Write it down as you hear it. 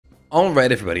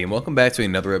Alright everybody, and welcome back to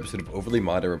another episode of Overly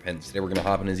Modded Repentance. Today we're going to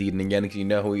hop in as Eden again, because you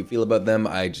know how we feel about them.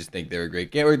 I just think they're a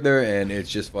great character, and it's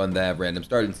just fun to have random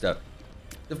start and stuff.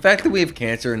 The fact that we have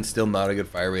cancer and still not a good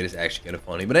fire rate is actually kind of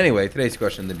funny. But anyway, today's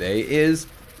question of the day is,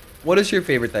 what is your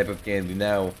favorite type of candy?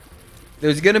 Now,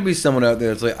 there's going to be someone out there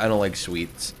that's like, I don't like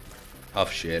sweets.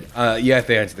 Tough shit. You have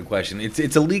to answer the question.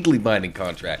 It's a legally binding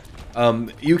contract.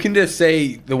 You can just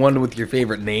say the one with your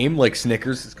favorite name, like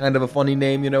Snickers is kind of a funny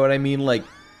name, you know what I mean? Like,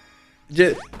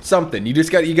 just something. You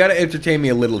gotta entertain me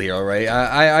a little here, all right?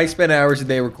 I spend hours a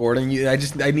day recording. I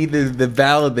need the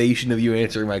validation of you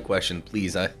answering my question,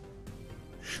 please.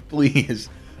 Please.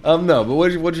 No, but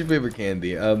what's your favorite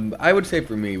candy? I would say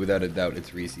for me, without a doubt,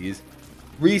 it's Reese's.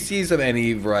 Reese's of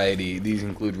any variety. These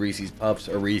include Reese's Puffs,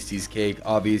 a Reese's Cake,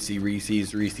 obviously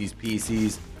Reese's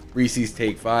Pieces, Reese's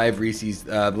Take 5, Reese's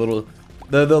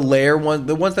the layer one,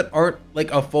 the ones that aren't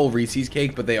like a full Reese's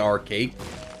cake, but they are cake.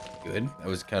 Good. I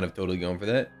was kind of totally going for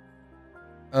that.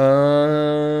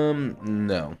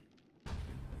 No.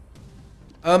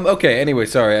 Okay, anyway,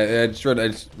 sorry, I just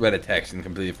read a text and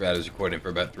completely forgot I was recording for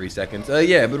about 3 seconds.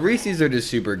 Yeah, but Reese's are just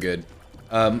super good.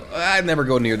 I'd never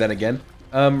go near them again.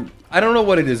 I don't know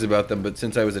what it is about them, but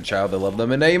since I was a child, I love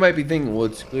them. And now you might be thinking, well,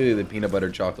 it's clearly the peanut butter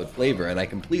chocolate flavor, and I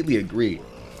completely agree.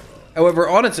 However,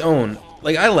 on its own,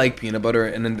 like, I like peanut butter,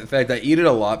 and in fact, I eat it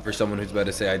a lot for someone who's about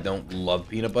to say I don't love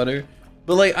peanut butter.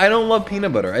 But, like, I don't love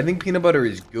peanut butter. I think peanut butter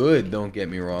is good, don't get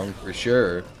me wrong, for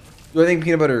sure. Do I think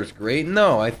peanut butter is great?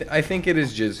 No, I think it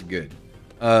is just good.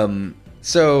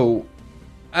 So,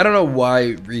 I don't know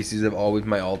why Reese's have always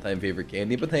my all-time favorite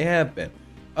candy, but they have been.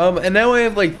 And now I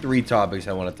have, like, 3 topics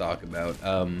I want to talk about.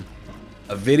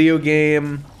 A video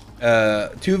game,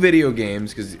 2 video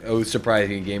games, because it was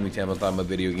surprising in gaming time, I thought about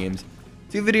video games.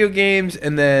 2 video games,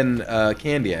 and then,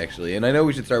 candy, actually. And I know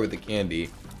we should start with the candy,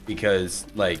 because,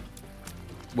 like,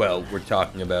 well, we're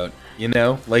talking about, you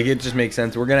know, like, it just makes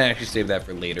sense. We're gonna actually save that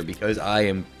for later because I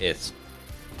am pissed.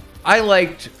 I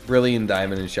liked Brilliant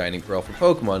Diamond and Shining Pearl for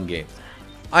Pokemon games.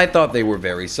 I thought they were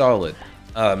very solid.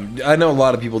 I know a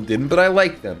lot of people didn't, but I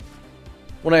liked them.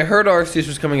 When I heard Arceus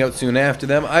was coming out soon after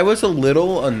them, I was a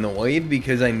little annoyed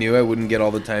because I knew I wouldn't get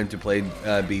all the time to play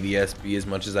BDSP as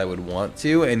much as I would want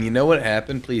to. And you know what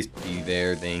happened? Please be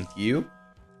there, thank you.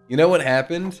 You know what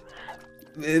happened?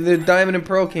 The Diamond and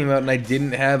Pearl came out, and I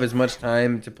didn't have as much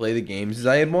time to play the games as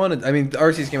I had wanted. I mean, the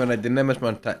Arceus came out, and I didn't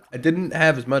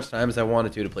have as much time as I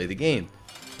wanted to play the game.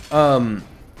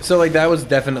 So like that was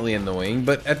definitely annoying.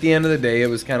 But at the end of the day, it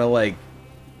was kind of like,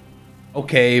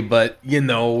 okay, but you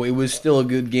know, it was still a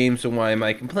good game. So why am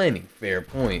I complaining? Fair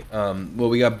point. Well,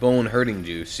 we got bone hurting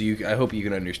juice, so I hope you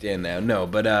can understand now. No,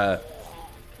 but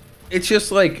it's just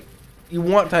like you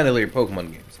want time to play your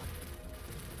Pokemon games.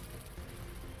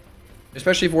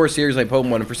 Especially for a series like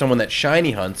Pokemon and for someone that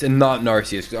shiny hunts and not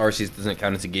Arceus, because Arceus doesn't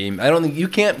count as a game. I don't think you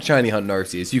can't shiny hunt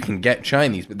Arceus. You can get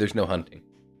shinies, but there's no hunting.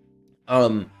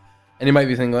 And you might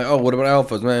be thinking like, oh, what about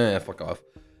alphas? Nah, fuck off.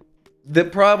 The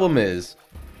problem is,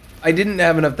 I didn't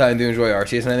have enough time to enjoy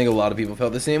Arceus, and I think a lot of people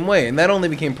felt the same way. And that only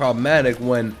became problematic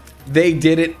when they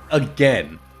did it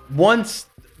again. Once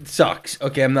sucks.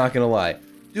 Okay, I'm not gonna lie.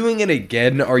 Doing it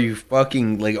again? Are you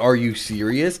fucking like? Are you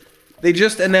serious? They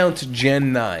just announced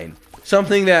Gen 9.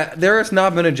 Something that there has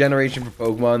not been a generation for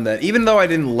Pokemon that, even though I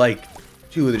didn't like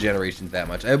 2 of the generations that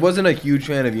much, I wasn't a huge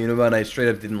fan of Unova, and I straight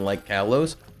up didn't like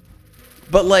Kalos.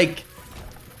 But like,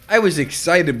 I was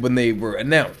excited when they were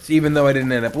announced, even though I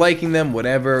didn't end up liking them,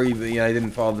 whatever. Even, you know, I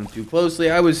didn't follow them too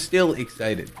closely. I was still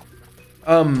excited.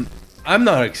 I'm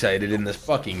not excited in the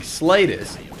fucking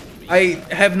slightest. I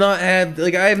have not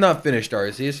finished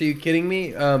Arceus. Are you kidding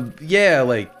me? Yeah,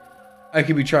 like, I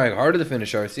could be trying harder to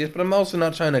finish Arceus, but I'm also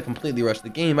not trying to completely rush the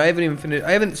game. I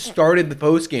haven't started the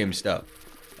post-game stuff.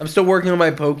 I'm still working on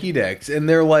my Pokédex, and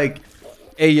they're like,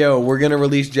 hey, yo, we're gonna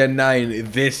release Gen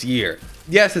 9 this year.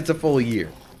 Yes, it's a full year.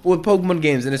 But with Pokemon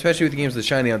games, and especially with the games with the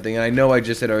Shiny Hunting, and I know I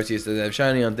just said Arceus doesn't have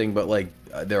Shiny Hunting, but, like,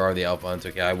 there are the Alphons,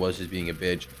 okay, I was just being a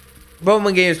bitch.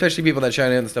 Pokemon games, especially people that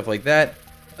Shiny Hunt and stuff like that,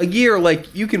 a year,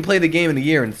 like, you can play the game in a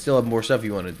year and still have more stuff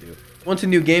you want to do. Once a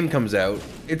new game comes out,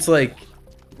 it's like,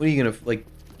 what are you gonna, like,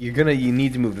 you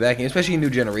need to move to that game, especially a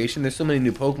new generation. There's so many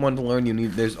new Pokemon to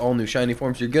learn, there's all new shiny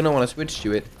forms, you're gonna want to switch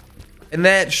to it. And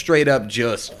that straight up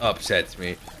just upsets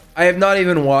me. I have not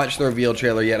even watched the reveal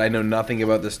trailer yet, I know nothing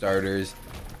about the starters.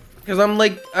 Because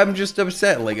I'm just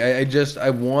upset, like, I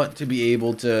want to be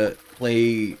able to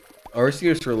play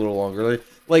Arceus for a little longer.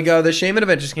 Like, the Shaman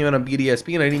event just came out on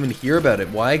BDSP and I didn't even hear about it.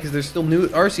 Why? Because there's still new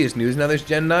Arceus news, now there's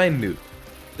Gen 9 news.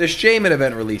 The Shaman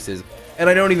event releases, and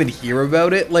I don't even hear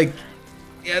about it. Like,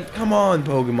 yeah, come on,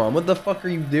 Pokemon. What the fuck are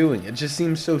you doing? It just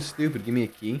seems so stupid. Give me a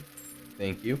key.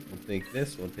 thank you. We'll take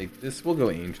this. We'll take this. We'll go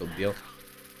Angel deal.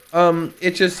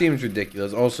 It just seems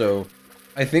ridiculous. Also,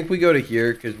 I think we go to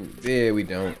here because we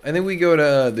don't. I think we go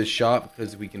to the shop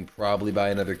because we can probably buy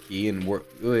another key and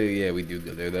yeah, we do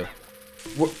go there though.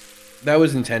 That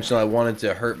was intentional. I wanted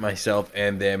to hurt myself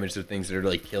and damage the things that are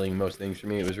like killing most things for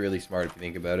me. It was really smart if you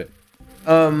think about it.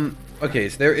 Okay,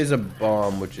 so there is a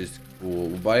bomb, which is cool.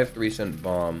 We'll buy a 3-cent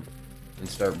bomb and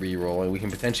start re-rolling. We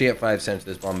can potentially get 5 cents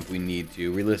this bomb if we need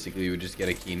to. Realistically, we would just get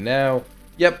a key now.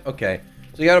 Yep, okay.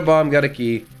 So we got a bomb, got a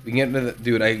key. We can get into the...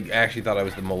 Dude, I actually thought I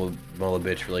was the Mullah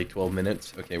bitch for like 12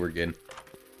 minutes. Okay, we're good.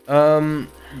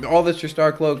 All this for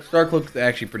Star Cloak. Star Cloak's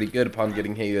actually pretty good. Upon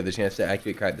getting hit, you have the chance to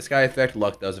activate Kite the Sky effect.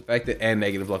 Luck does affect it, and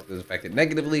negative luck does affect it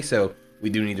negatively, so we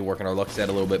do need to work on our luck set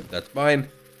a little bit, but that's fine.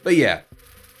 But yeah,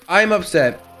 I'm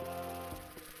upset.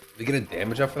 We get a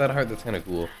damage up for that heart? That's kind of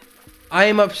cool. I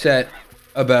am upset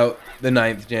about the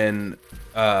 9th gen,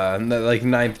 like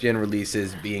 9th gen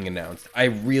releases being announced. I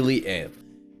really am.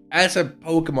 As a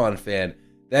Pokemon fan,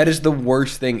 that is the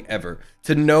worst thing ever.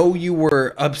 To know you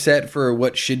were upset for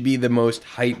what should be the most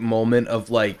hype moment of,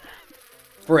 like,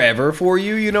 forever for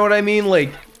you, you know what I mean?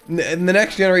 Like, the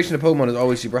next generation of Pokemon is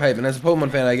always super hype, and as a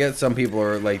Pokemon fan, I get some people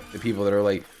are, like, the people that are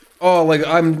like, oh, like,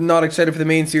 I'm not excited for the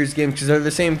main series games because they're the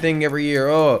same thing every year.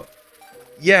 Oh,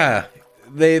 yeah,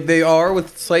 they are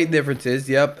with slight differences,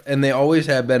 yep, and they always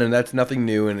have been, and that's nothing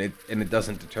new, and it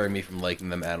doesn't deter me from liking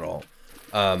them at all.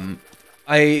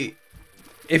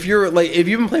 If you've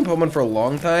been playing Pokemon for a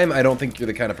long time, I don't think you're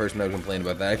the kind of person that would complain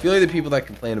about that. I feel like the people that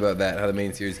complain about that, how the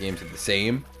main series games are the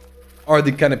same, are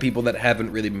the kind of people that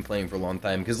haven't really been playing for a long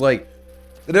time. Because, like,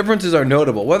 the differences are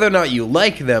notable. Whether or not you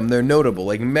like them, they're notable.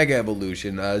 Like Mega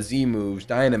Evolution, Z-Moves,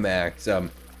 Dynamax,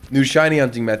 new shiny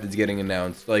hunting methods getting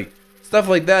announced. Like, stuff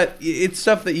like that. It's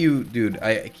stuff that you... Dude,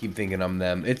 I keep thinking I'm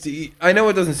them. I know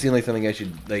it doesn't seem like something I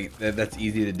should, like, that's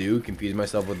easy to do, confuse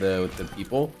myself with the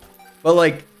people. But,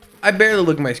 like, I barely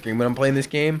look at my screen when I'm playing this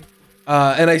game,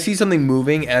 and I see something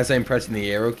moving as I'm pressing the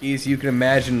arrow keys. You can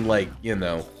imagine, like, you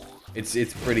know, it's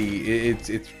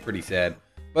pretty sad.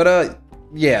 But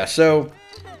yeah. So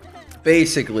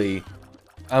basically,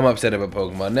 I'm upset about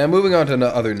Pokemon. Now moving on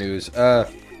to other news. Okay,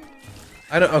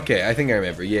 I think I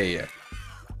remember. Yeah.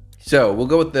 So we'll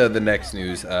go with the next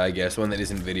news. I guess one that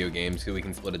isn't video games, so we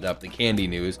can split it up. The candy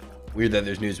news. Weird that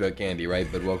there's news about candy, right?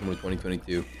 But welcome to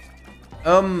 2022.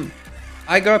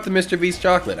 I got the Mr. Beast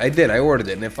chocolate. I did. I ordered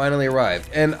it, and it finally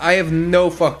arrived. And I have no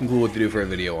fucking clue what to do for a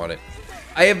video on it.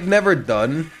 I have never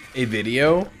done a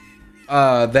video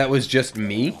that was just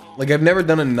me. Like, I've never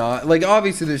done like,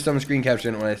 obviously there's some screen capture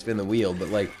in it when I spin the wheel, but,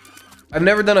 like, I've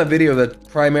never done a video that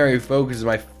primary focus is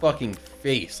my fucking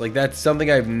face. Like, that's something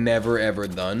I've never, ever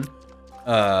done.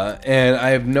 And I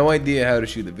have no idea how to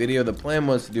shoot the video. The plan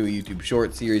was to do a YouTube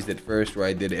short series at first, where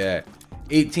I did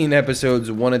 18 episodes,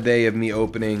 one a day of me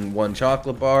opening one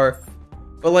chocolate bar.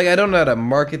 But, like, I don't know how to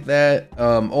market that.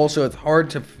 Also, it's hard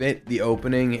to fit the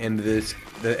opening and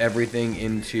everything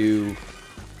into...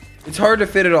 It's hard to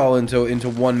fit it all into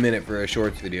 1 minute for a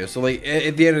shorts video. So, like,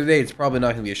 at the end of the day, it's probably not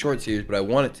going to be a short series, but I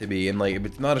want it to be. And, like, if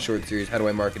it's not a short series, how do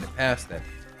I market it past that?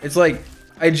 It's like,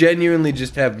 I genuinely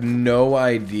just have no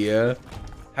idea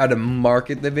how to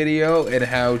market the video and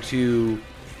how to...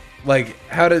 Like,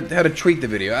 how to treat the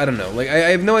video. I don't know. Like, I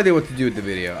have no idea what to do with the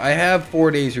video. I have 4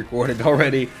 days recorded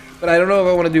already, but I don't know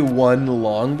if I want to do one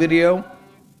long video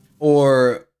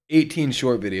or 18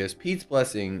 short videos. Pete's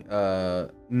Blessing,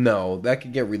 no, that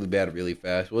could get really bad really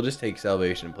fast. We'll just take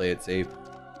Salvation and play it safe.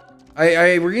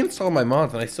 I reinstalled my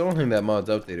mods, and I still don't think that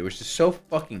mod's outdated, which is so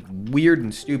fucking weird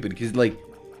and stupid, because, like,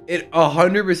 it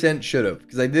 100% should have,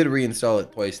 because I did reinstall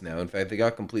it twice now. In fact, they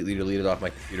got completely deleted off my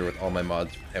computer with all my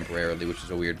mods temporarily, which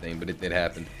is a weird thing, but it did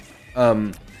happen.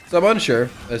 So I'm unsure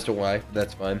as to why.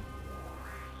 That's fine.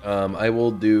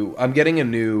 I'm getting a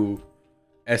new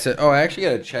Oh, I actually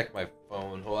gotta check my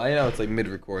phone. Well, I know it's like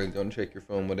mid-recording. Don't check your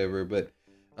phone, whatever. But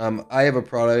I have a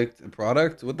product.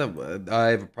 I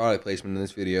have a product placement in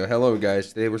this video. Hello,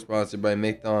 guys. Today we're sponsored by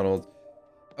McDonald's.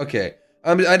 Okay.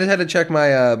 I just had to check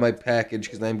my my package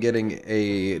because I'm getting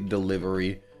a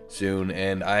delivery soon,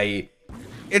 and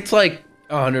it's like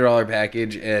 $100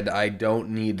 package, and I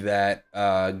don't need that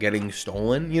getting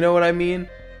stolen. You know what I mean?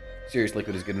 Serious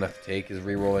Liquid is good enough to take, because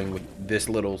re-rolling with this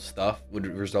little stuff would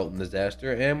result in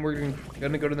disaster, and we're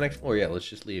gonna go to the next floor. Yeah, let's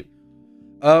just leave.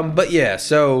 But yeah,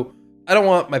 so I don't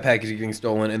want my package getting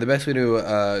stolen, and the best way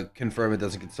to confirm it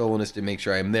doesn't get stolen is to make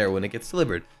sure I'm there when it gets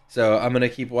delivered. So I'm gonna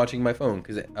keep watching my phone,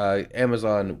 because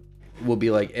Amazon will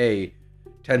be like, hey,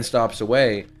 10 stops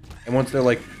away, and once they're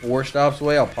like 4 stops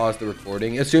away, I'll pause the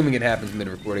recording, assuming it happens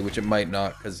mid-recording, which it might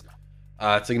not, because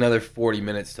It's like another 40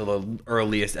 minutes till the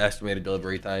earliest estimated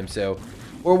delivery time. So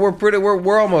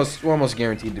we're almost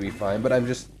guaranteed to be fine. But I'm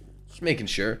just making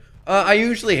sure. I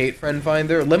usually hate Friend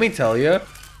Finder. Let me tell you,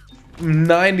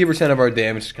 90% of our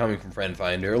damage is coming from Friend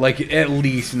Finder. Like at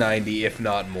least 90, if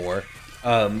not more.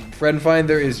 Friend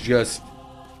Finder is just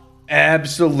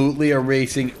absolutely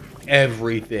erasing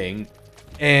everything.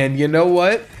 And you know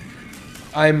what?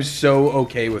 I'm so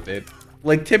okay with it.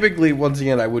 Like, typically, once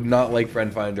again, I would not like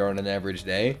Friend Finder on an average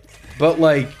day. But,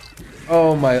 like,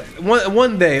 oh my...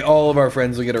 One day, all of our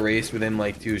friends will get erased within,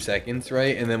 like, 2 seconds,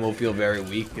 right? And then we'll feel very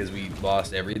weak because we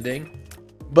lost everything.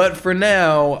 But for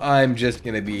now, I'm just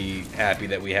going to be happy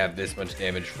that we have this much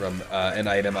damage from an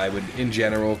item I would, in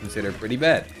general, consider pretty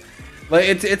bad. Like,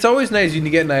 it's always nice you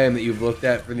can get an item that you've looked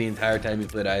at for the entire time you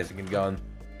played Isaac and gone,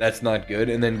 that's not good,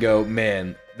 and then go,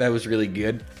 man, that was really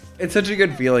good. It's such a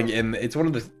good feeling, and it's one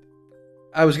of the...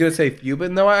 I was gonna say few, but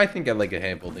no, I think I like a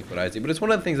handful of things with Isaac. But it's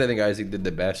one of the things I think Isaac did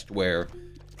the best. Where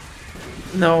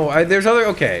no, there's other.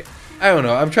 Okay, I don't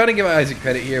know. I'm trying to give Isaac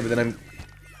credit here, but then I'm.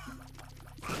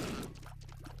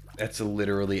 That's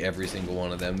literally every single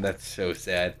one of them. That's so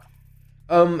sad.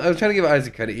 I was trying to give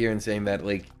Isaac credit here and saying that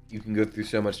like you can go through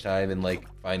so much time and like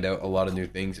find out a lot of new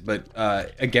things. But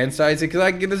against Isaac,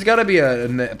 because there's got to be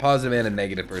a positive and a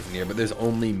negative person here, but there's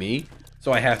only me,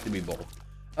 so I have to be both.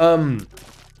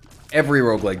 Every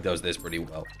roguelike does this pretty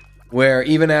well. Where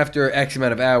even after X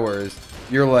amount of hours,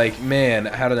 you're like, man,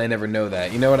 how did I never know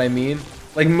that? You know what I mean?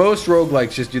 Like, most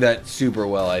roguelikes just do that super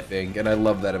well, I think. And I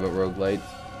love that about roguelites.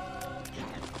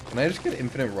 Can I just get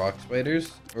infinite rock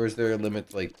spiders? Or is there a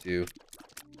limit to, like, 2?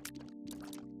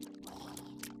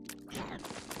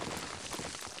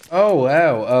 Oh,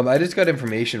 wow. I just got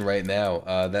information right now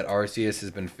that Arceus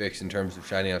has been fixed in terms of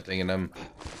shiny hunting. And I'm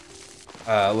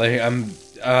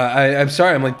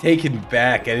sorry, I'm like taken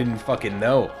back. I didn't fucking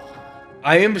know.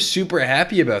 I am super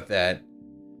happy about that.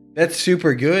 That's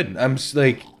super good. I'm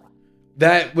like,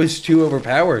 that was too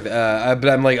overpowered. But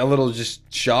I'm like a little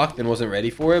just shocked and wasn't ready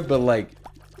for it. But like,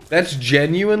 that's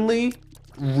genuinely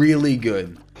really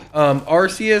good.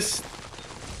 Arceus,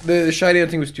 the shiny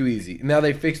hunting was too easy. Now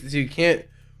they fixed it so you can't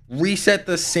reset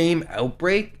the same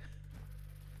outbreak.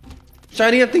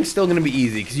 Shiny hunting's still going to be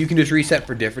easy, because you can just reset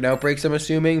for different outbreaks, I'm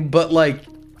assuming. But, like,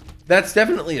 that's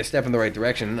definitely a step in the right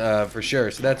direction, for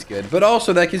sure. So that's good. But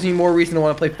also, that gives me more reason to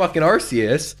want to play fucking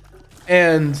Arceus.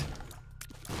 And,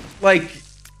 like,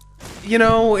 you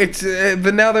know, it's...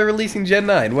 but now they're releasing Gen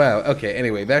 9. Wow. Okay,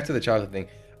 anyway, back to the chocolate thing.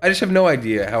 I just have no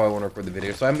idea how I want to record the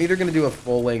video. So I'm either going to do a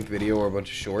full-length video or a bunch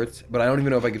of shorts. But I don't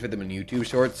even know if I can fit them in YouTube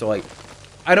shorts. So, like,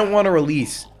 I don't want to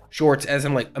release shorts as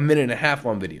in, like, a minute and a half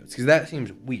long videos. Because that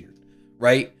seems weird.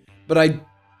 Right? But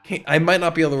I might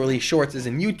not be able to release shorts as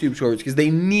in YouTube shorts because they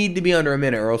need to be under a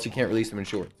minute or else you can't release them in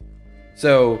shorts.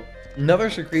 So, another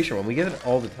secretion one. We get it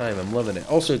all the time. I'm loving it.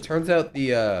 Also, it turns out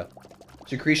the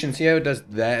secretion, see how it does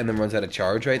that and then runs out of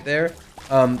charge right there?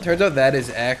 Turns out that is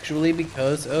actually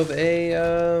because of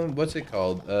a, what's it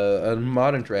called? A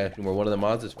mod interaction where one of the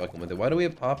mods is fucking with it. Why do we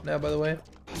have pop now, by the way?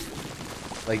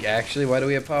 Like, actually, why do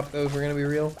we have pop, though, if we're gonna be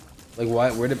real? Like,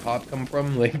 where did pop come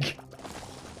from? Like...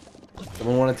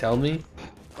 Someone want to tell me?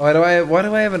 Why do I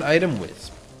have an item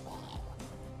wisp?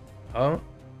 Huh?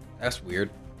 That's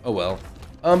weird. Oh well.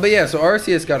 But yeah, so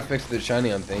Arceus got fixed the shiny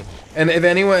hunt thing. And if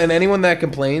anyone that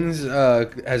complains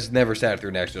has never sat through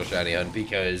an actual shiny hunt,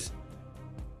 because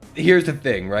here's the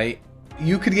thing, right?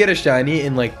 You could get a shiny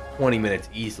in like 20 minutes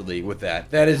easily with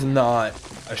that. That is not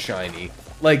a shiny.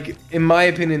 Like, in my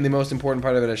opinion, the most important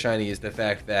part of it a shiny is the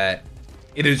fact that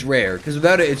it is rare, because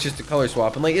without it, it's just a color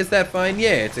swap. And, like, is that fine?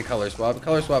 Yeah, it's a color swap.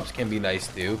 Color swaps can be nice,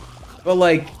 too. But,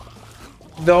 like,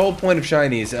 the whole point of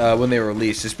shinies, when they were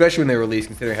released, especially when they were released,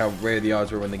 considering how rare the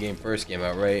odds were when the game first came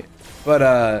out, right?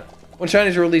 But, when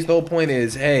shinies were released, the whole point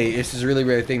is, hey, this is a really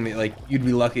rare thing that, like, you'd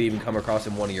be lucky to even come across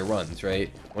in one of your runs, right?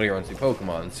 One of your runs through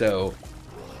Pokemon. So,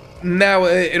 now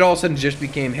it all of a sudden just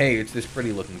became, hey, it's this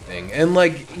pretty looking thing. And,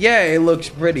 like, yeah, it looks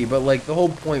pretty, but, like, the whole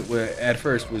point at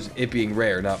first was it being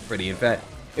rare, not pretty. In fact,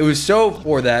 it was so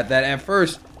for that at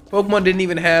first, Pokemon didn't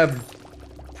even have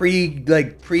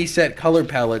preset color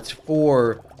palettes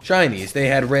for shinies. They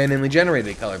had randomly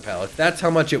generated color palettes. That's how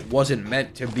much it wasn't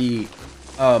meant to be,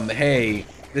 hey,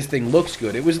 this thing looks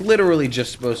good. It was literally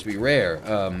just supposed to be rare.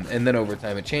 And then over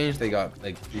time it changed. They got,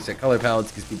 like, preset color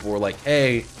palettes because people were like,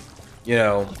 hey, you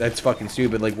know, that's fucking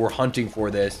stupid. Like, we're hunting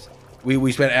for this.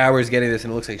 We spent hours getting this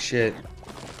and it looks like shit.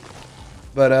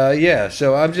 But, yeah,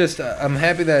 so I'm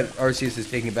happy that Arceus is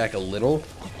taking it back a little.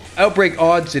 Outbreak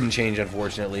odds didn't change,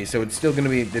 unfortunately, so it's still gonna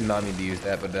be, did not need to use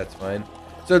that, but that's fine.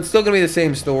 So it's still gonna be the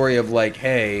same story of, like,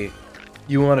 hey,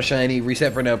 You want a shiny,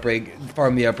 reset for an outbreak,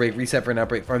 farm the outbreak, reset for an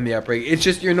outbreak, farm the outbreak. It's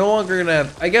just you're no longer gonna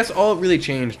have. I guess all it really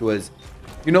changed was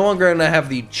you're no longer gonna have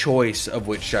the choice of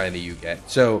which shiny you get.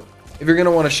 So if you're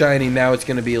gonna want a shiny, now it's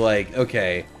gonna be like,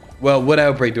 okay, well, what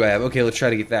outbreak do I have? Okay, let's try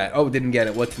to get that. Oh, didn't get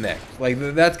it. What's next? Like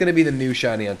that's gonna be the new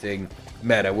shiny hunting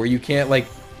meta, where you can't like.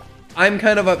 I'm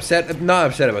kind of upset. Not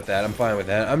upset about that. I'm fine with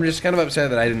that. I'm just kind of upset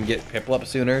that I didn't get Piplup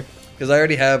sooner, because I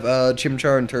already have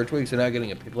Chimchar and Turtwig, so now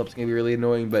getting a Piplup's gonna be really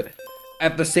annoying. But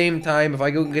at the same time, if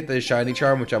I go and get the shiny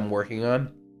charm, which I'm working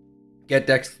on, get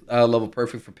Dex level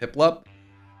perfect for Piplup,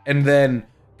 and then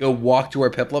go walk to where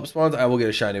Piplup spawns, I will get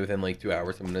a shiny within like 2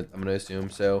 hours. I'm gonna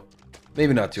assume. So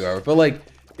maybe not 2 hours, but like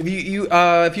if you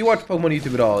watch Pokemon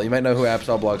YouTube at all, you might know who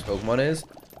AbsolBlogs Pokemon is.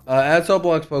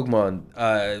 AbsolBlogs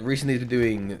Pokemon recently is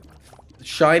doing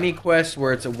shiny quests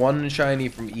where it's one shiny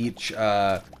from each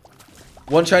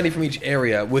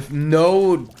area with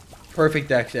no perfect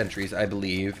Dex entries, I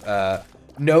believe.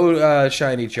 No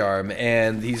shiny charm,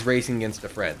 and he's racing against a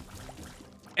friend.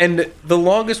 And the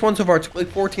longest one so far took like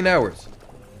 14 hours.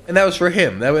 And that was for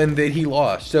him, and he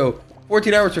lost. So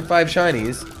 14 hours for 5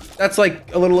 shinies. That's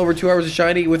like a little over 2 hours of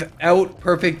shiny without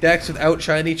perfect Dex, without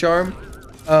shiny charm.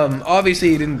 Obviously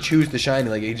he didn't choose the shiny,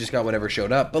 like he just got whatever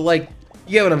showed up. But like,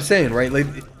 you get what I'm saying, right? Like,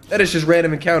 that is just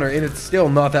random encounter, and it's still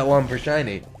not that long for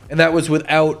shiny. And that was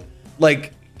without,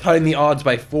 like, cutting the odds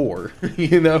by 4,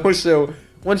 you know? So,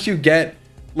 once you get,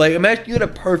 like, imagine you get a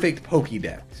perfect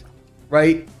Pokédex,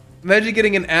 right? Imagine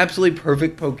getting an absolutely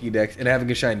perfect Pokédex and having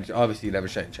a shiny. Obviously, you'd have a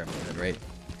shiny charm, right?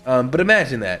 But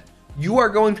imagine that. You are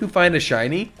going to find a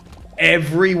shiny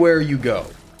everywhere you go.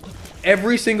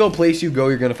 Every single place you go,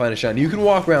 you're going to find a shiny. You can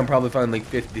walk around, probably find like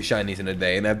 50 shinies in a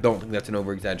day, and I don't think that's an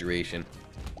over-exaggeration.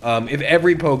 If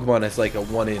every Pokemon has like a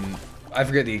 1 in, I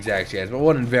forget the exact chance, but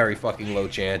 1 in very fucking low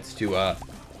chance to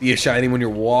be a shiny when you're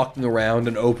walking around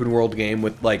an open world game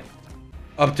with like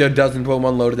up to a dozen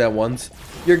Pokemon loaded at once,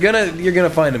 you're gonna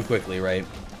find them quickly, right?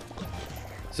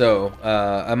 So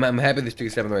I'm happy this took a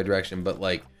step in the right direction, but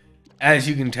like as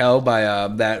you can tell by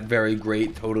that very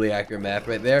great, totally accurate map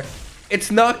right there, it's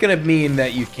not going to mean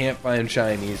that you can't find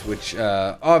shinies, which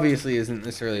obviously isn't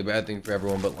necessarily a bad thing for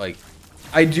everyone, but like,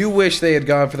 I do wish they had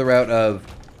gone for the route of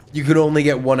you could only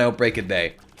get 1 outbreak a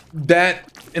day. That,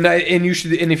 and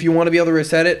if you want to be able to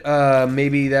reset it,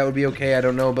 maybe that would be okay, I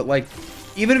don't know, but like,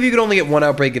 even if you could only get 1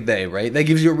 outbreak a day, right, that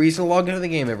gives you a reason to log into the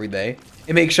game every day.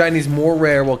 It makes shinies more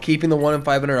rare while keeping the 1 in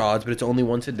 500 odds, but it's only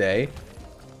once a day.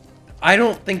 I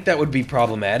don't think that would be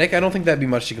problematic. I don't think that'd be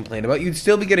much to complain about. You'd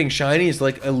still be getting shinies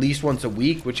like at least once a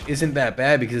week, which isn't that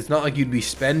bad because it's not like you'd be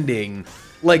spending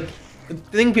like the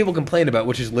thing people complain about,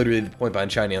 which is literally the point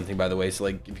behind shiny hunting, by the way. So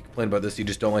like if you complain about this, you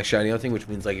just don't like shiny hunting, which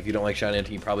means like if you don't like shiny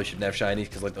hunting, you probably shouldn't have shinies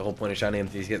because like the whole point of shiny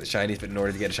hunting is to get the shinies, but in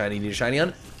order to get a shiny, you need a shiny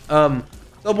hunt. The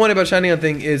whole point about shiny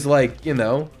hunting is like, you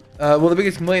know, well the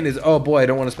biggest complaint is, oh boy, I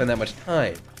don't want to spend that much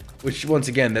time, which once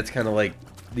again, that's kind of like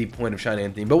the point of shiny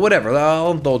hunting, but whatever,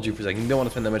 I'll indulge you for a second. You don't want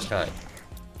to spend that much time.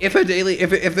 If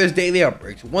there's daily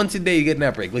outbreaks, once a day you get an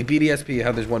outbreak, like BDSP,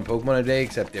 how there's 1 Pokemon a day,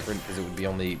 except different because it would be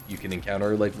only, you can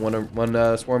encounter like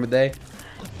one swarm a day.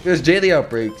 If there's daily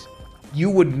outbreaks, you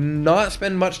would not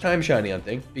spend much time shiny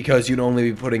hunting because you'd only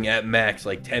be putting at max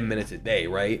like 10 minutes a day,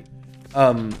 right?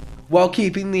 While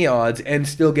keeping the odds and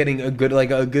still getting a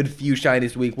good few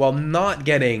shinies a week, while not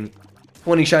getting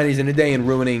 20 shinies in a day and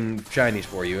ruining shinies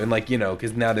for you, and like, you know,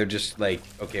 because now they're just like,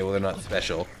 okay, well, they're not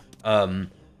special.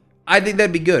 I think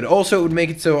that'd be good. Also, it would make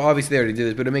it so, obviously they already did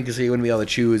this, but it'd make it so you wouldn't be able to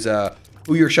choose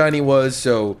who your shiny was,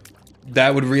 so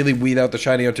that would really weed out the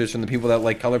shiny hunters from the people that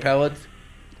like color palettes.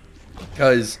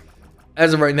 Because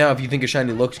as of right now, if you think a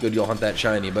shiny looks good, you'll hunt that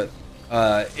shiny, but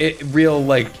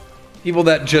like people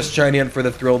that just shiny hunt for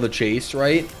the thrill of the chase,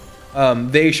 right?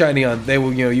 They shiny on, they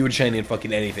will, you know, you would shiny on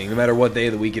fucking anything, no matter what day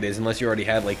of the week it is, unless you already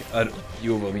had like a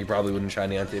few of them, you probably wouldn't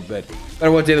shiny on it, but no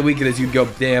matter what day of the week it is, you'd go,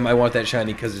 damn, I want that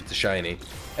shiny because it's a shiny.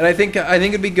 And I think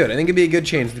it'd be good. I think it'd be a good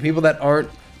change. The people that aren't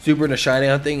super into shiny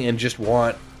hunting and just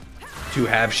want to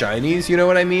have shinies, you know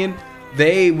what I mean?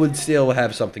 They would still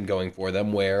have something going for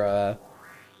them where,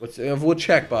 we'll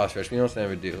check Boss Rush, we don't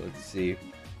never do, let's see.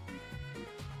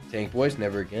 Tank Boys,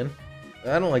 never again.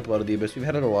 I don't like Blood of the Abyss. We've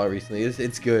had it a lot recently.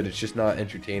 It's good. It's just not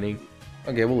entertaining.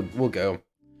 Okay, we'll go.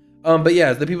 But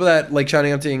yeah, the people that like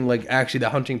shiny hunting, like actually the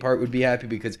hunting part would be happy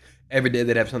because every day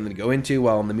they'd have something to go into,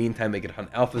 while in the meantime they could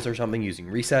hunt alphas or something using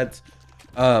resets.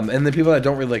 And the people that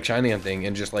don't really like shiny hunting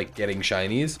and just like getting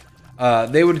shinies,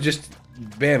 they would just,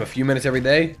 bam, a few minutes every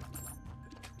day,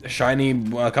 shiny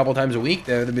a couple times a week.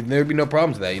 There'd be no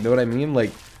problems with that. You know what I mean?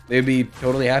 Like they'd be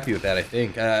totally happy with that. I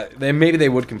think. Maybe they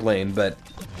would complain, but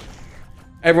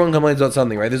everyone complains about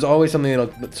something, right? There's always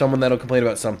someone that'll complain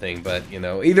about something, but you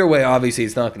know, either way, obviously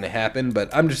it's not going to happen.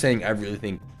 But I'm just saying, I really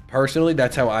think personally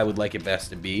that's how I would like it best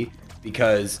to be,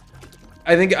 because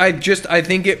I think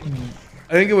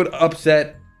it would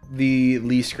upset the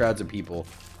least crowds of people.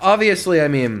 Obviously, I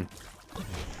mean,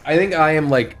 I think I am,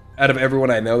 like, out of everyone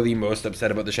I know, the most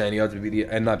upset about the shiny odds of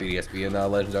not BDSP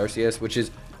and Legends Arceus, which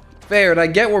is fair. And I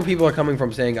get where people are coming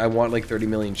from saying I want like 30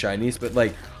 million shinies, but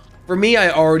like, for me,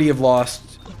 I already have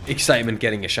lost excitement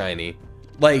getting a shiny.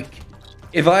 Like,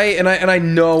 if I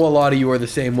know a lot of you are the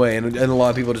same way, and a lot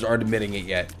of people just aren't admitting it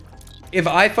yet. If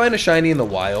I find a shiny in the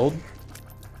wild,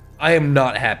 I am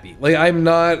not happy. Like, I'm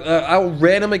not, I'll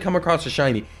randomly come across a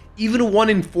shiny. Even 1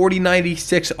 in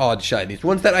 4096 odd shinies.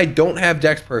 Ones that I don't have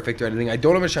Dex Perfect or anything. I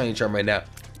don't have a shiny charm right now.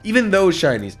 Even those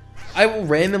shinies, I will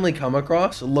randomly come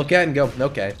across, look at, and go,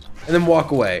 okay. And then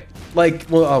walk away. Like,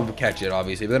 well, I'll catch it,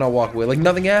 obviously, but then I'll walk away like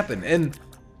nothing happened. And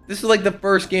this is like the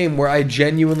first game where I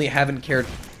genuinely haven't cared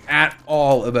at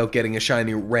all about getting a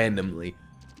shiny randomly.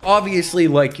 Obviously,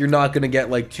 like, you're not going to get,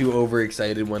 like, too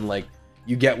overexcited when, like,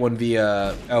 you get one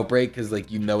via Outbreak, because, like,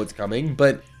 you know it's coming.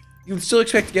 But you would still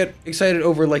expect to get excited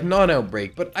over, like,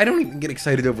 non-Outbreak. But I don't even get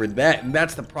excited over that, and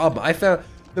that's the problem. I found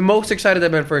the most excited I've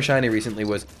been for a shiny recently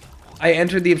was I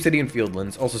entered the Obsidian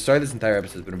Fieldlands. Also, sorry this entire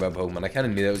episode's been about Pokemon. I kind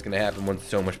of knew that was going to happen once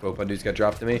so much Pokemon news got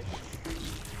dropped to me.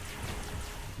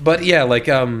 But yeah, like,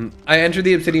 I entered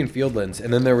the Obsidian Fieldlands,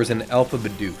 and then there was an Alpha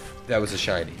Bidoof that was a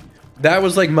shiny. That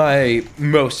was, like, my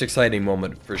most exciting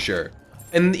moment, for sure.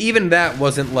 And even that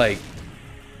wasn't, like,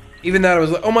 even that I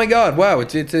was like, oh my god, wow,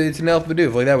 it's an Alpha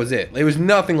Bidoof. Like, that was it. It was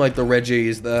nothing like the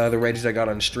Regis, the Regis I got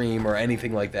on stream, or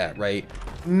anything like that, right?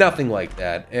 Nothing like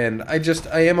that. And I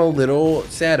am a little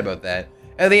sad about that.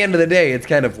 At the end of the day, it's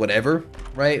kind of whatever,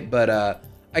 right? But,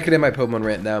 I could end my Pokemon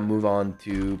rant now and move on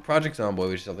to Project Zomboid,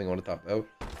 which is something I want to talk about.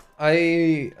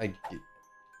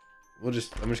 I'm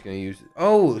just gonna use it.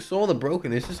 Oh, Soul of the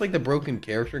Broken. It's just like the broken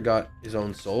character got his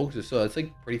own soul. So that's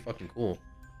like pretty fucking cool.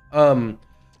 But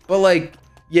like,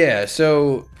 yeah.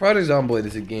 So Project Zomboid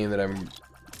is a game that I'm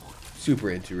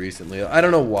super into recently. I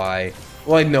don't know why.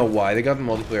 Well, I know why. They got the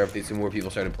multiplayer updates and more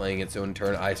people started playing it. So in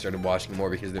turn, I started watching more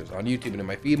because it was on YouTube and in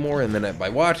my feed more. And then by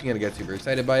watching it, I got super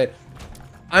excited by it.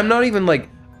 I'm not even like,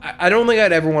 I don't think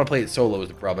I'd ever want to play it solo is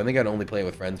the problem. I think I'd only play it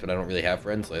with friends, but I don't really have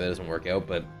friends, so that doesn't work out.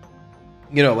 But,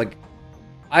 you know, like,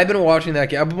 I've been watching that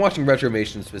game. I've been watching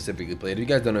Retromation specifically play it. If you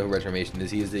guys don't know who Retromation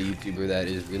is, he is a YouTuber that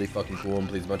is really fucking cool and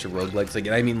plays a bunch of roguelikes. Like,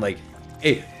 I mean, like,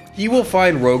 hey, he will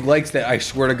find roguelikes that I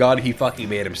swear to God he fucking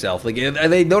made himself. Like,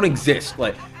 they don't exist.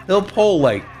 Like, he'll pull,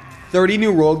 like, 30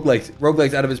 new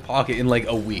roguelikes out of his pocket in, like,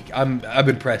 a week. I'm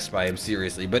impressed by him,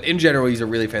 seriously. But in general, he's a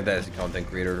really fantastic content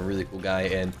creator and a really cool guy,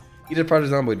 and he does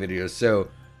Project Zomboid videos. So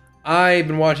I've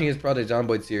been watching his Project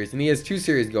Zomboid series, and he has 2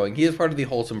 series going. He is part of the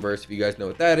Wholesome Verse, if you guys know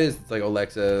what that is. It's like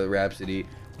Alexa, Rhapsody,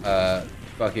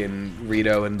 fucking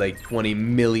Rito, and like 20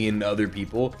 million other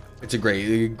people. It's a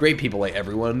great people, like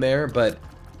everyone there. But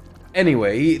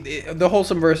anyway, the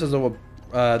Wholesome Verse is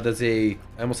I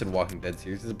almost said Walking Dead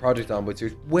series. It's a Project Zomboid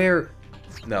series where,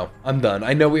 no, I'm done.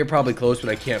 I know we are probably close, but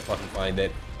I can't fucking find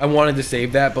it. I wanted to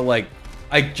save that, but like,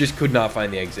 I just could not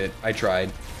find the exit. I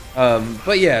tried.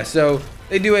 But yeah, so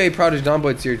they do a Project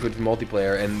Zomboid series which is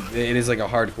multiplayer, and it is like a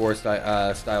hardcore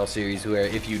style series where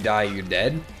if you die, you're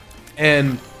dead.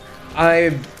 And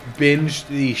I've binged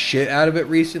the shit out of it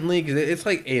recently because it's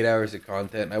like 8 hours of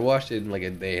content. I watched it in like a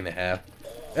day and a half.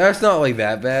 That's not like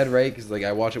that bad, right? Because like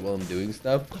I watch it while I'm doing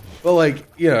stuff. But like,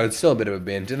 you know, it's still a bit of a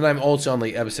binge. And I'm also on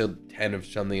like episode 10 of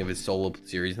something of his solo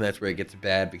series, and that's where it gets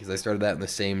bad because I started that in the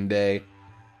same day.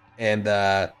 And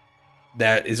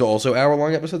that is also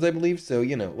hour-long episodes, I believe. So,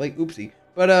 you know, like, oopsie.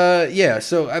 But, yeah,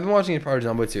 so I've been watching a Project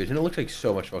Zomboid series, and it looks like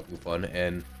so much fucking fun.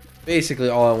 And basically,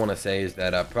 all I want to say is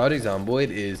that Project Zomboid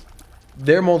is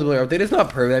their multiplayer update. It's not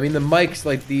perfect. I mean, the mics,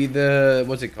 like, the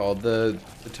what's it called? The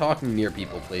talking near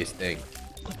people place thing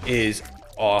is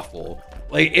awful.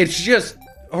 Like, it's just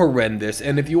horrendous.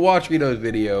 And if you watch Rito's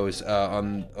videos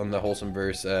on the Wholesome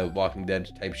Verse, Walking Dead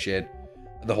type shit,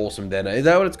 the Wholesome Den. Is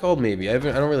that what it's called? Maybe. I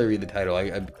don't really read the title.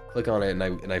 I click on it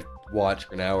and I watch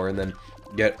for an hour and then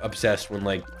get obsessed with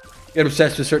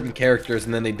certain characters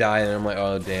and then they die and I'm like,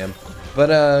 oh damn.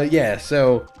 But yeah,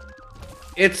 so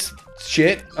it's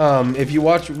shit. If you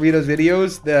watch Rito's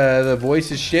videos, the voice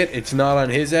is shit. It's not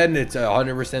on his end. It's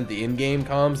 100% the in-game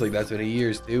comms. Like that's what he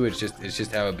hears too. It's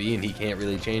just how it be, and he can't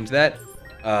really change that.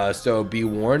 So be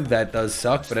warned, that does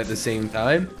suck. But at the same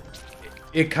time,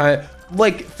 it kind of,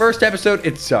 like, first episode,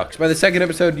 it sucks. By the second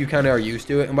episode, you kind of are used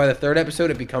to it. And by the third episode,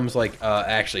 it becomes, like,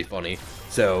 actually funny.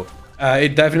 So,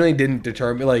 it definitely didn't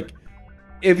deter me. Like,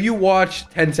 if you watch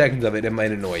 10 seconds of it, it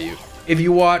might annoy you. If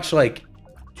you watch, like,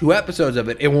 2 episodes of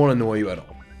it, it won't annoy you at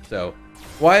all. So,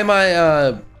 why am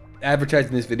I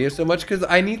advertising this video so much? Because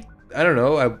I don't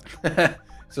know,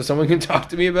 so someone can talk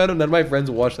to me about it. None of my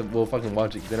friends will fucking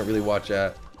watch it, because they don't really watch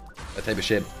that type of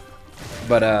shit.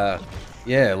 But,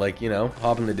 yeah, like, you know,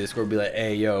 hop in the Discord, be like,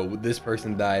 hey, yo, this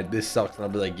person died, this sucks, and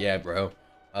I'll be like, yeah, bro.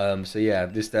 So yeah,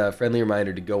 just a friendly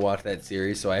reminder to go watch that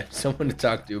series, so I have someone to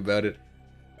talk to about it.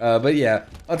 But yeah,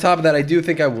 on top of that, I do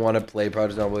think I want to play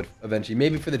Project Zomboid eventually,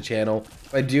 maybe for the channel.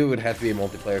 If I do, it would have to be a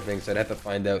multiplayer thing, so I'd have to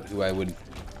find out who I would,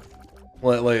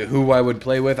 like, who I would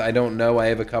play with. I don't know. I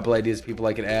have a couple ideas of people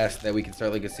I could ask that we could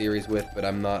start like a series with, but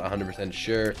I'm not 100%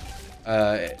 sure.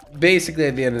 Basically,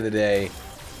 at the end of the day,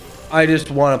 I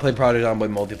just want to play Project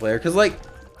Zomboid multiplayer, because, like,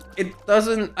 it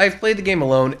doesn't, I've played the game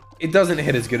alone, it doesn't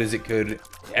hit as good as it could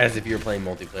as if you're playing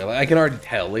multiplayer. Like, I can already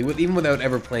tell, like, even without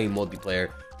ever playing multiplayer.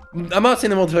 I'm not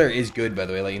saying the multiplayer is good, by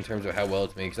the way, like, in terms of how well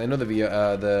it's made, because I know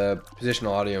the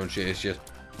positional audio and shit is just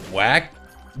whack,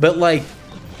 but, like,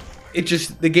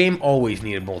 the game always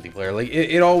needed multiplayer. Like,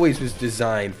 it always was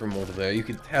designed for multiplayer. You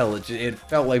could tell, it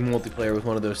felt like multiplayer was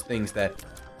one of those things that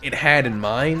it had in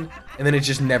mind, and then it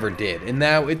just never did, and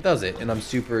now it does it, and I'm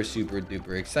super, super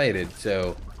duper excited.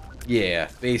 So yeah,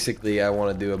 basically I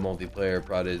want to do a multiplayer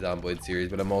Project Zomboid series,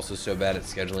 but I'm also so bad at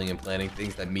scheduling and planning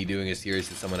things that me doing a series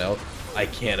to someone else, I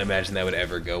can't imagine that would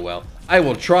ever go well. I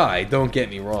will try, don't get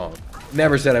me wrong,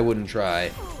 never said I wouldn't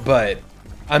try, but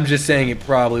I'm just saying it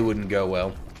probably wouldn't go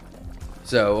well.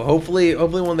 So hopefully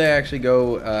one day I actually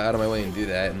go out of my way and do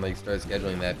that, and like start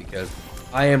scheduling that, because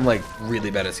I am like really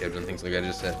bad at scheduling things, like I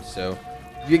just said. So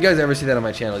if you guys ever see that on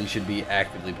my channel, you should be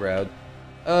actively proud.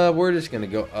 We're just gonna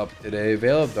go up today.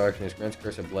 Veil of Darkness, grants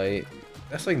Curse of Blight.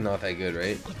 That's like not that good,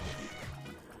 right?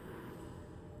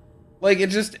 Like,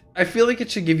 I feel like it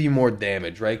should give you more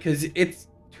damage, right? Because it's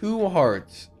 2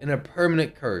 hearts and a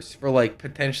permanent curse for like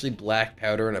potentially black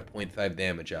powder and a 0.5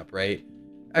 damage up, right?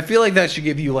 I feel like that should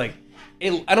give you like,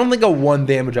 I don't think a 1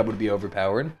 damage up would be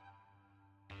overpowered.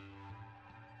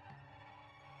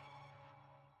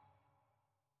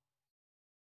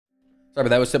 Sorry, but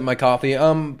that was sipping my coffee.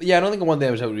 Yeah, I don't think a 1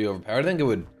 damage would be overpowered. I think it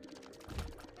would,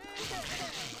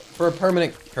 for a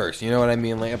permanent curse, you know what I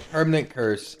mean? Like a permanent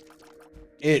curse,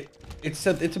 it's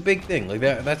a big thing. Like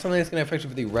that's something that's gonna affect you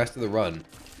for the rest of the run.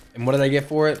 And what did I get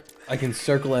for it? I can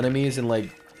circle enemies and like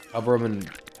cover them in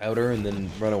powder and then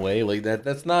run away. Like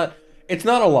it's not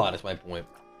a lot, is my point.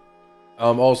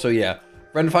 Also, yeah,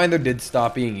 Friend Finder did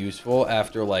stop being useful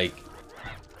after like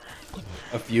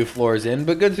a few floors in,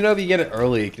 but good to know if you get it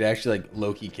early, it could actually like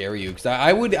low-key carry you. Because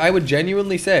I would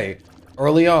genuinely say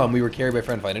early on we were carried by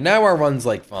Friend Finder. Now our run's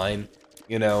like fine,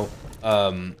 you know.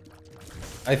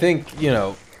 I think, you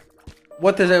know,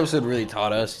 what this episode really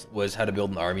taught us was how to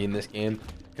build an army in this game,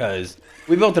 because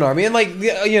we built an army, and like,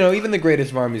 you know, even the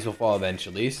greatest of armies will fall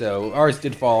eventually. So ours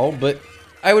did fall, but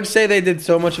I would say they did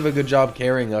so much of a good job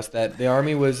carrying us that the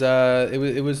army was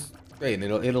it was great,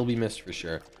 and it'll be missed for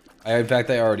sure. In fact,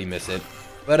 I already miss it.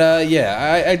 But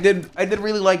yeah, I did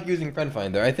really like using Friend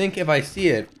Finder. I think if I see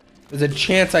it, there's a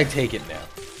chance I take it now.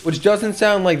 Which doesn't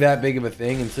sound like that big of a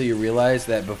thing until you realize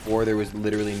that before there was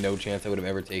literally no chance I would have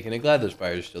ever taken it. Glad those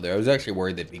fires are still there. I was actually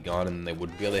worried they'd be gone and they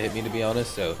wouldn't be able to hit me, to be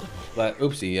honest. So, but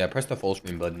oopsie, yeah, press the full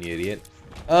screen button, you idiot.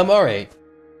 Alright.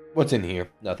 What's in here?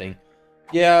 Nothing.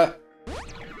 Yeah,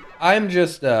 I'm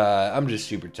just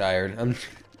super tired.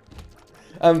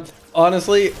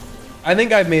 Honestly, I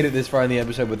think I've made it this far in the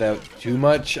episode without too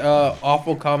much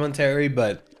awful commentary,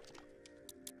 but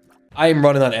I am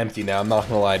running on empty now, I'm not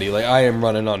gonna lie to you. Like, I am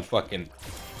running on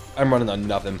I'm running on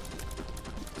nothing.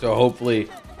 So hopefully,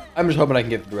 I'm just hoping I can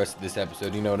get through the rest of this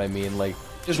episode, you know what I mean? Like,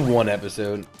 just 1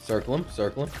 episode. Circle him,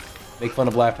 circle him. Make fun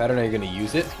of black powder, now you're gonna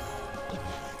use it.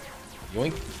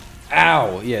 Yoink.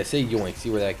 Ow! Yeah, say yoink, see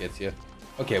where that gets you.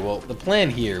 Okay, well, the plan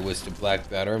here was to black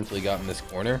powder him until he got in this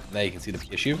corner. Now you can see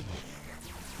the issue.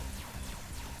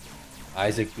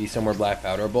 Isaac, be somewhere black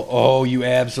powderable. Oh, you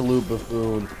absolute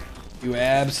buffoon. You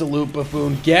absolute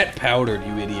buffoon. Get powdered,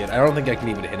 you idiot. I don't think I can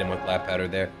even hit him with black powder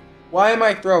there. Why am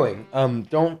I throwing?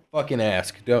 Don't fucking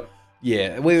ask. Don't.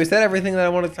 Yeah, wait, was that everything that I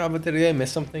wanted to talk about today? I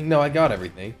missed something? No, I got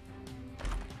everything.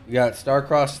 We got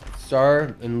Starcross,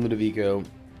 Star, and Ludovico.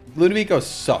 Ludovico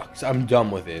sucks. I'm done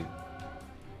with it.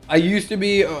 I used to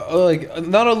be, like,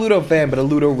 not a Ludo fan, but a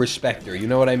Ludo respecter. You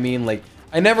know what I mean? Like,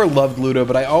 I never loved Ludo,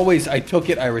 but I took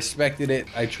it, I respected it,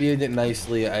 I treated it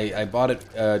nicely, I bought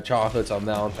it chocolates on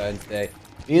Valentine's Day.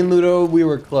 Me and Ludo, we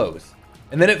were close.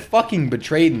 And then it fucking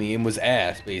betrayed me and was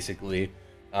ass, basically.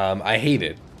 I hate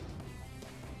it.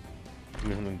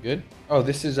 Good? Oh,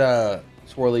 this is a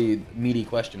swirly, meaty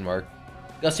question mark.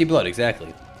 Gusty Blood,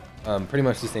 exactly. Pretty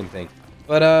much the same thing.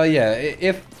 But, yeah,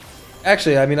 if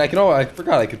Actually, I mean, I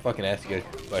forgot I could fucking ask you guys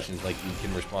questions, like you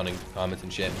can respond in comments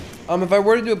and shit. If I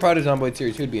were to do a Project Zomboid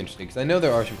series, it would be interesting, because I know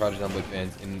there are some Project Zomboid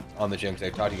fans on the channel, because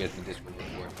I've talked to you guys in the Discord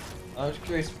before. I was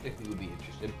curious if you would be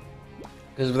interested.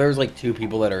 Because if there's like 2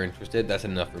 people that are interested, that's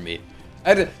enough for me.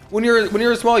 When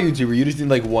you're a small YouTuber, you just need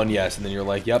like 1 yes, and then you're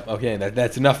like, yep, okay,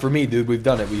 that's enough for me, dude. We've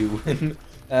done it.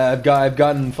 I've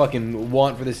gotten fucking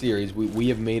want for the series. We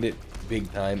have made it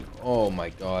big time. Oh my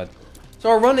god. So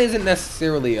our run isn't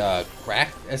necessarily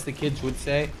cracked, as the kids would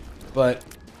say, but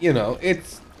you know,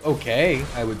 it's okay,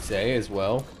 I would say as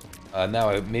well.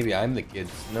 Now maybe I'm the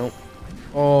kids. Nope.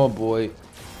 Oh boy.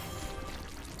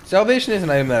 Salvation is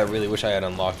an item that I really wish I had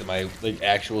unlocked in my like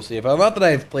actual save file. Not that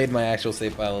I've played my actual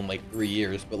save file in like 3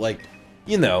 years, but like,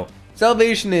 you know,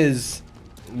 Salvation is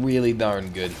really darn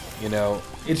good. You know,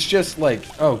 it's just like,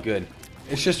 oh good,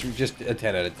 it's just a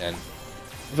 10 out of 10.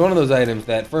 It's one of those items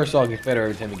that, first of all, gets better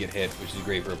every time you get hit, which is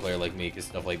great for a player like me, because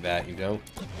stuff like that, you know?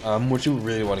 Which you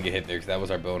really want to get hit there, because that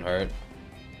was our Bone Heart.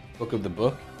 Book of the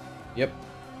Book. Yep.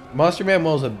 Monster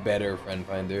Manual's a better friend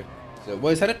finder. So,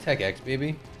 what, is that a Tech X,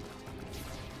 baby?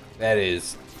 That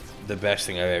is the best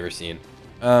thing I've ever seen.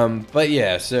 But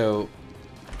yeah, so...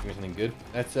 Here's something good.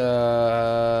 That's,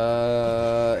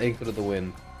 Anklet of the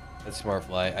Wind. That's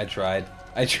Smartfly. I tried.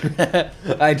 I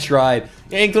tried.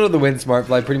 Anklet of the Wind,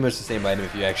 Smartfly, pretty much the same item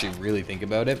if you actually really think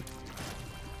about it.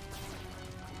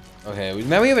 Okay,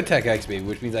 now we have a Tech X, baby,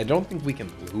 which means I don't think we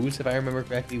can lose, if I remember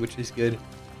correctly, which is good.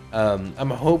 I'm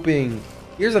hoping...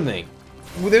 Here's the thing.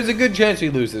 There's a good chance we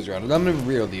lose this round. I'm going to be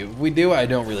real with you. If we do, I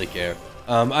don't really care.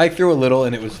 I threw a little,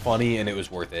 and it was funny, and it was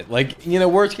worth it. Like, you know,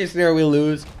 worst case scenario, we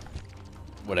lose.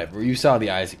 Whatever. You saw the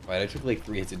Isaac fight. I took like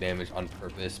 3 hits of damage on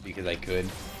purpose because I could.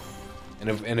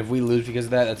 And if we lose because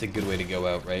of that, that's a good way to go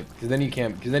out, right? Because then you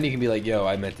can be like, yo,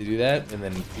 I meant to do that, and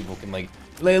then people can like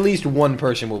at least one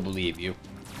person will believe you.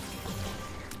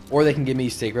 Or they can give me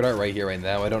Sacred Art right here, right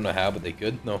now. I don't know how, but they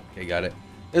could. No, okay, got it.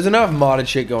 There's enough modded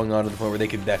shit going on to the point where they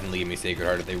could definitely give me Sacred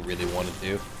Heart if they really wanted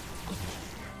to.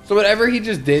 So whatever he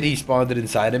just did, he spawned it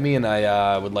inside of me, and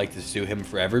I would like to sue him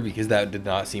forever because that did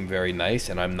not seem very nice,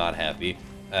 and I'm not happy.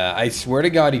 I swear to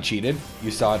God he cheated.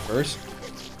 You saw it first.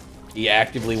 He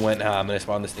actively went, I'm going to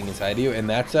spawn this thing inside you, and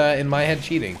that's, in my head,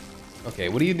 cheating. Okay,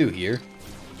 what do you do here?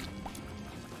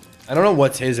 I don't know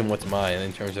what's his and what's mine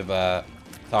in terms of,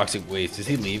 toxic waste. Does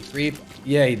he leave creep?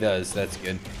 Yeah, he does. That's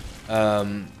good.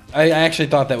 I actually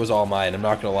thought that was all mine. I'm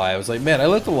not going to lie. I was like, man, I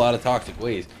left a lot of toxic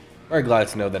waste. Very glad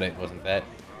to know that it wasn't that.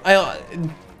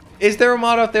 Is there a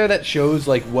mod out there that shows,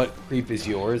 like, what creep is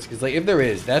yours? Because, like, if there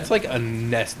is, that's, like, a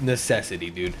necessity,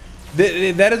 dude.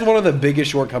 That is one of the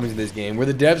biggest shortcomings of this game, where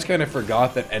the devs kind of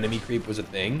forgot that enemy creep was a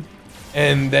thing,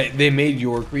 and that they made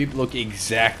your creep look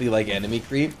exactly like enemy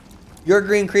creep. Your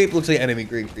green creep looks like enemy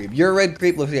green creep. Your red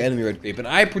creep looks like enemy red creep, and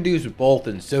I produce both,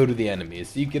 and so do the enemies.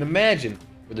 So you can imagine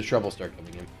where the trouble start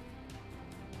coming in.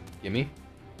 Gimme.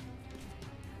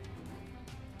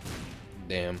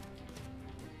 Damn.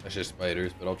 That's just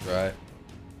spiders, but I'll try.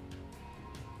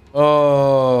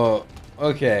 Oh,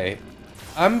 okay.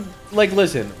 I'm like,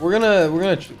 listen, we're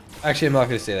gonna. Actually, I'm not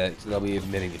gonna say that because I'll be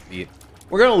admitting defeat.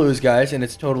 We're gonna lose, guys, and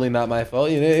it's totally not my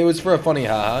fault. You know, it was for a funny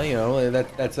haha. You know,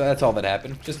 that's all that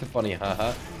happened. Just a funny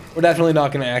haha. We're definitely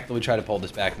not gonna actively try to pull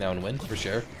this back now and win for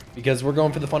sure, because we're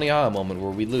going for the funny haha moment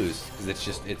where we lose,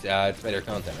 because it's better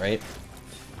content, right?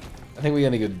 I think we're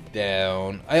gonna go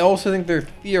down. I also think there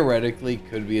theoretically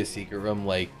could be a secret room,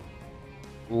 like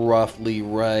roughly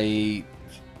right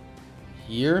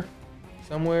here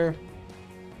somewhere.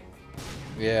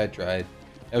 Yeah, I tried.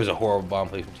 That was a horrible bomb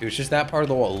placement too. It's just that part of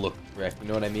the wall looked correct. You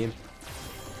know what I mean?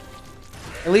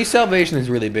 At least Salvation is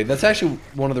really big. That's actually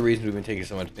one of the reasons we've been taking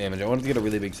so much damage. I wanted to get a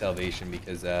really big Salvation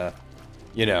because,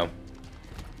 you know,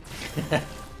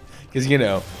 because you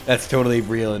know that's totally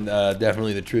real and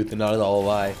definitely the truth and not at all a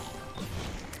lie.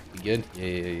 You good?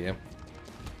 Yeah.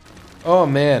 Oh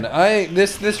man,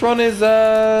 this run is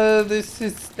this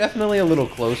is definitely a little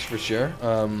close for sure.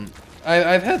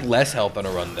 I've had less health on a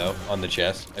run though on the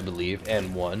chest, I believe,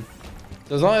 and one.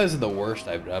 So as long as this is the worst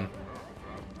I've done.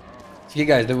 So you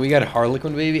guys, we got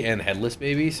Harlequin baby and Headless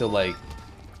baby. So like,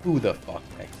 who the fuck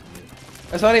texted me?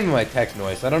 That's not even my text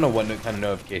noise. So I don't know what kind of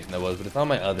notification that was, but it's on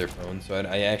my other phone, so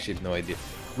I actually have no idea.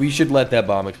 We should let that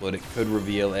bomb explode. It could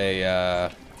reveal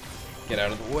a get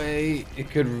out of the way.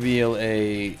 It could reveal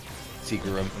a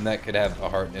secret room, and that could have a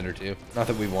heart in it or two. Not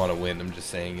that we want to win, I'm just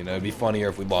saying, you know, it'd be funnier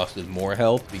if we lost with more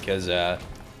health, because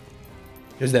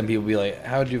then people be like,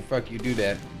 how'd you you do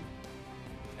that?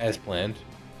 As planned.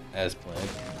 As planned.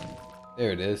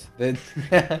 There it is.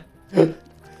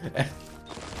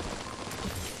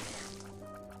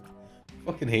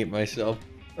 Fucking hate myself.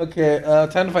 Okay,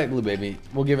 time to fight Blue Baby.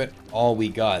 We'll give it all we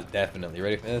got, definitely.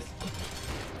 Ready for this?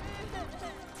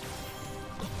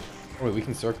 Oh, wait, we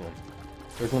can circle him.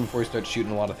 Circle him before he starts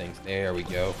shooting a lot of things. There we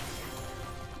go.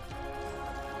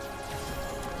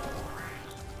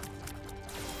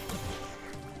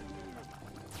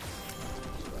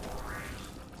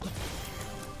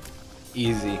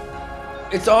 Easy.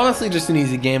 It's honestly just an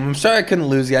easy game. I'm sorry I couldn't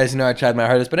lose, guys. You know I tried my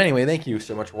hardest. But anyway, thank you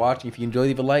so much for watching. If you enjoyed,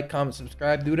 leave a like, comment,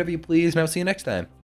 subscribe, do whatever you please, and I'll see you next time.